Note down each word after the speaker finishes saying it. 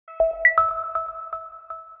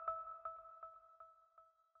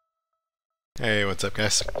Hey, what's up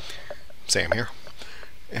guys? Sam here,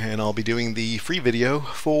 and I'll be doing the free video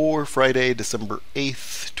for Friday, December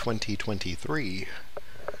 8th, 2023.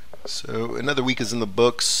 So another week is in the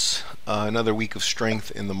books, another week of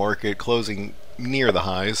strength in the market, closing near the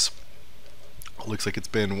highs. Looks like it's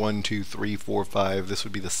been 1, 2, 3, 4, 5. This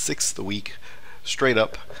would be the 6th week straight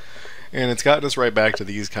up, and it's gotten us right back to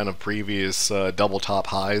these kind of previous double top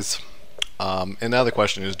highs. And now the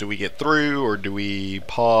question is, do we get through or do we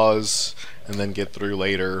pause and then get through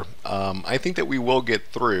later? I think that we will get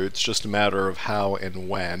through. It's just a matter of how and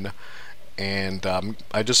when. And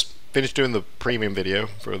I just finished doing the premium video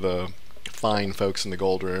for the fine folks in the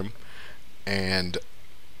gold room. And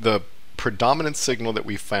the predominant signal that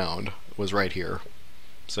we found was right here.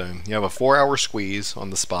 So you have a 4-hour squeeze on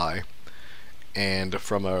the SPY. And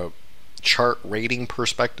from a chart rating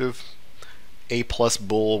perspective, A+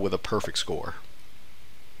 bull with a perfect score.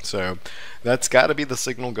 So that's got to be the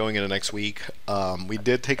signal going into next week. We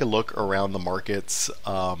did take a look around the markets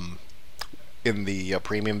in the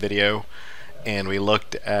premium video, and we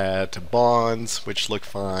looked at bonds, which look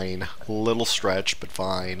fine, a little stretch but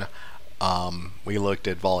fine. We looked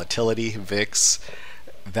at volatility, VIX.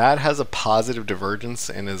 That has a positive divergence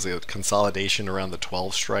and is a consolidation around the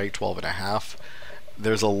 12 strike, 12.5.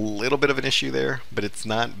 There's a little bit of an issue there, but it's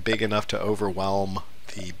not big enough to overwhelm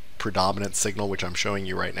the predominant signal, which I'm showing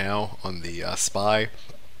you right now on the SPY,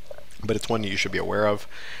 but it's one you should be aware of.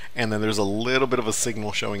 And then there's a little bit of a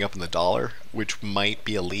signal showing up in the dollar, which might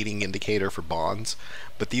be a leading indicator for bonds.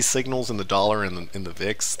 But these signals in the dollar and in the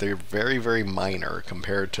VIX, they're very, very minor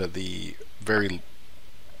compared to the very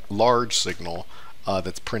large signal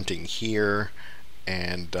that's printing here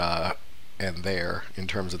and there in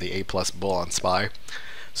terms of the A+ bull on SPY.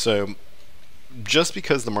 So just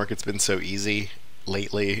because the market's been so easy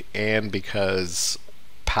lately, and because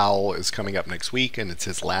Powell is coming up next week and it's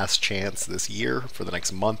his last chance this year for the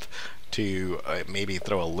next month to maybe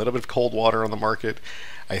throw a little bit of cold water on the market,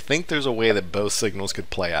 I think there's a way that both signals could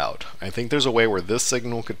play out. I think there's a way where this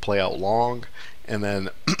signal could play out long, and then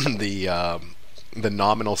the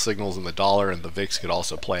nominal signals in the dollar and the VIX could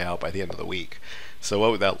also play out by the end of the week. So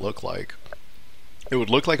what would that look like? It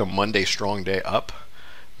would look like a Monday strong day up,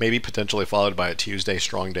 maybe potentially followed by a Tuesday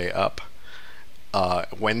strong day up.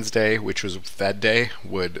 Wednesday, which was Fed day,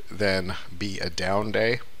 would then be a down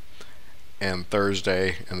day, and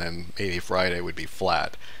Thursday and then maybe Friday would be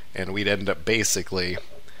flat, and we'd end up basically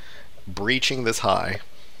breaching this high,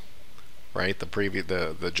 right?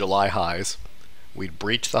 The July highs. We'd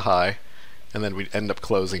breach the high, and then we'd end up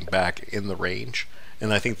closing back in the range,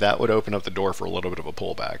 and I think that would open up the door for a little bit of a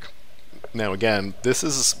pullback. Now again, this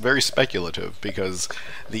is very speculative, because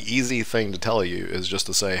the easy thing to tell you is just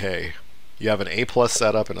to say, hey, you have an A+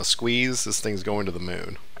 setup and a squeeze, this thing's going to the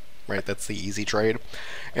moon, right? That's the easy trade.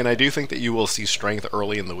 And I do think that you will see strength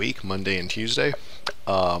early in the week, Monday and Tuesday,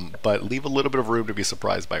 but leave a little bit of room to be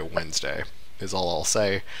surprised by Wednesday, is all I'll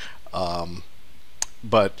say.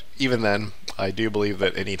 But even then, I do believe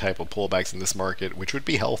that any type of pullbacks in this market, which would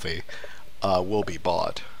be healthy, will be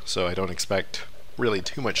bought. So I don't expect really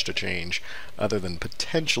too much to change, other than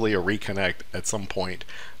potentially a reconnect at some point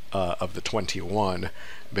of the 21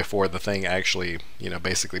 before the thing actually,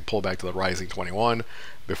 basically pull back to the rising 21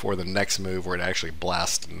 before the next move where it actually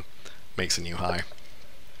blasts and makes a new high.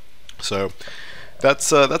 So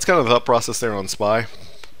that's kind of the thought process there on SPY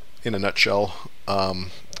in a nutshell.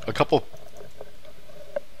 A couple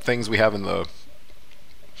things we have in the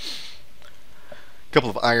couple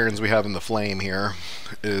of irons we have in the flame here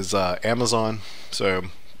is Amazon. So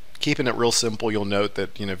keeping it real simple, you'll note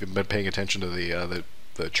that if you've been paying attention to the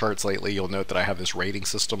charts lately, you'll note that I have this rating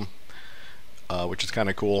system, which is kind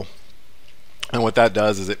of cool. And what that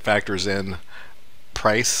does is it factors in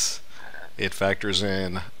price, it factors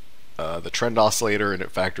in the trend oscillator, and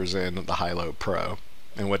it factors in the high-low pro.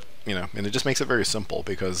 And and it just makes it very simple,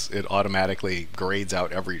 because it automatically grades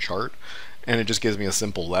out every chart, and it just gives me a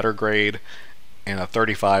simple letter grade, and a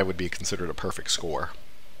 35 would be considered a perfect score.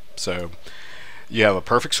 So you have a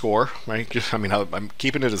perfect score, right? I'm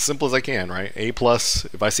keeping it as simple as I can, right? A+,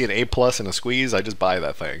 if I see an A+ and a squeeze, I just buy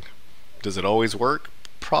that thing. Does it always work?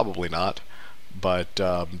 Probably not. But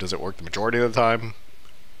does it work the majority of the time?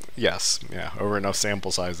 Yes. Yeah, over enough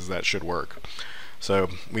sample sizes that should work. So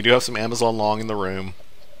we do have some Amazon long in the room.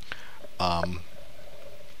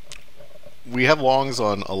 We have longs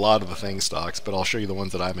on a lot of the FANG stocks, but I'll show you the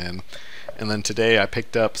ones that I'm in. And then today I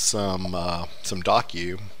picked up some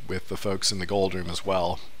docu with the folks in the gold room as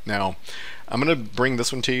well. Now, I'm going to bring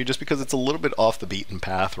this one to you just because it's a little bit off the beaten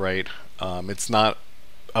path, right? It's not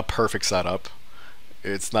a perfect setup.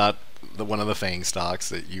 It's not one of the FANG stocks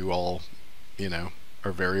that you all,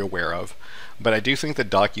 are very aware of. But I do think that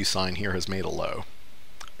DocuSign here has made a low,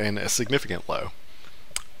 and a significant low.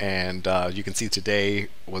 And you can see today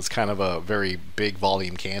was kind of a very big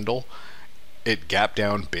volume candle. It gapped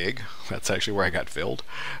down big. That's actually where I got filled.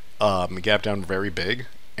 It gapped down very big,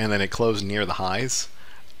 and then it closed near the highs,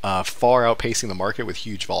 far outpacing the market with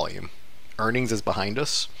huge volume. Earnings is behind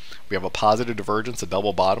us. We have a positive divergence, a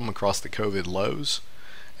double bottom across the COVID lows,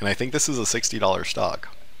 and I think this is a $60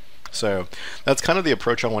 stock. So that's kind of the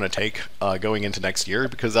approach I want to take going into next year,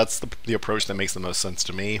 because that's the approach that makes the most sense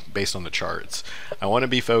to me based on the charts. I want to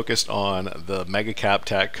be focused on the mega cap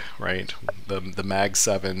tech, right? The Mag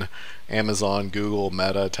 7, Amazon, Google,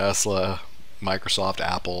 Meta, Tesla, Microsoft,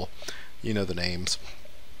 Apple, you know the names.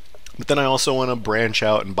 But then I also want to branch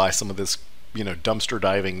out and buy some of this, you know, dumpster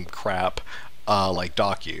diving crap like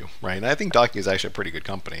Docu, right? And I think Docu is actually a pretty good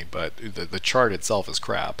company, but the chart itself is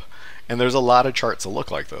crap. And there's a lot of charts that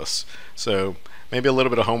look like this. So maybe a little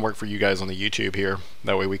bit of homework for you guys on the YouTube here.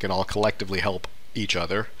 That way we can all collectively help each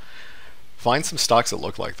other. Find some stocks that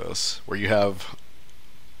look like this, where you have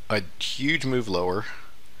a huge move lower,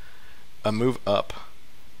 a move up,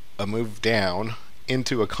 a move down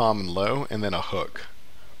into a common low, and then a hook,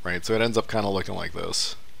 right? So it ends up kind of looking like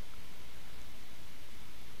this.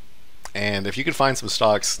 And if you can find some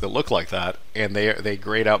stocks that look like that and they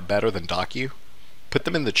grade out better than Docu, put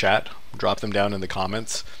them in the chat, drop them down in the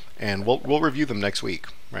comments, and we'll review them next week,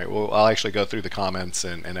 right? I'll actually go through the comments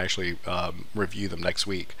and actually review them next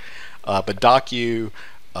week. But Docu,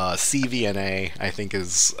 CVNA, I think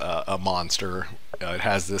is a monster. It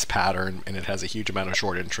has this pattern and it has a huge amount of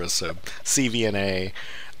short interest. So CVNA,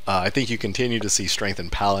 I think you continue to see strength in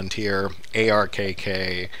Palantir,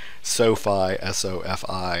 ARKK, SoFi,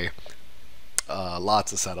 SOFI,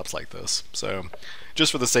 lots of setups like this. So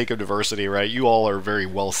just for the sake of diversity, right, you all are very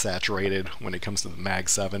well saturated when it comes to the Mag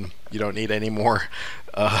 7. You don't need any more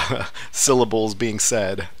syllables being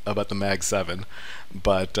said about the Mag 7.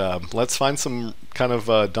 But let's find some kind of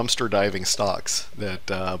dumpster diving stocks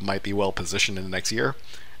that might be well positioned in the next year.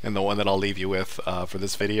 And the one that I'll leave you with for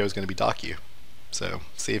this video is going to be Docu. So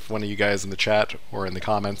see if one of you guys in the chat or in the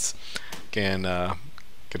comments can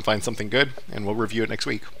find something good, and we'll review it next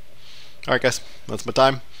week. All right, guys, that's my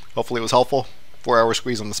time. Hopefully it was helpful. 4-hour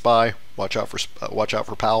squeeze on the SPY. Watch out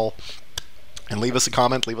for Powell, and leave us a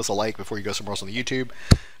comment, leave us a like before you go somewhere else on the YouTube.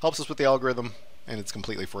 Helps us with the algorithm, and it's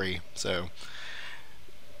completely free. So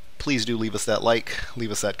please do leave us that like,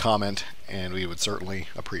 leave us that comment, and we would certainly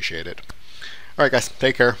appreciate it. All right, guys,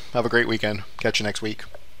 take care. Have a great weekend. Catch you next week.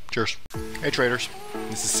 Cheers. Hey traders,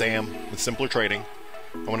 this is Sam with Simpler Trading.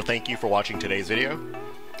 I want to thank you for watching today's video.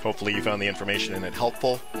 Hopefully you found the information in it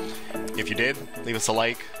helpful. If you did, leave us a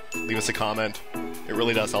like, leave us a comment. It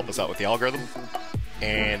really does help us out with the algorithm.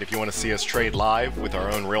 And if you want to see us trade live with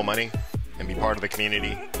our own real money and be part of the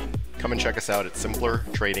community, come and check us out at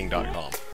simplertrading.com.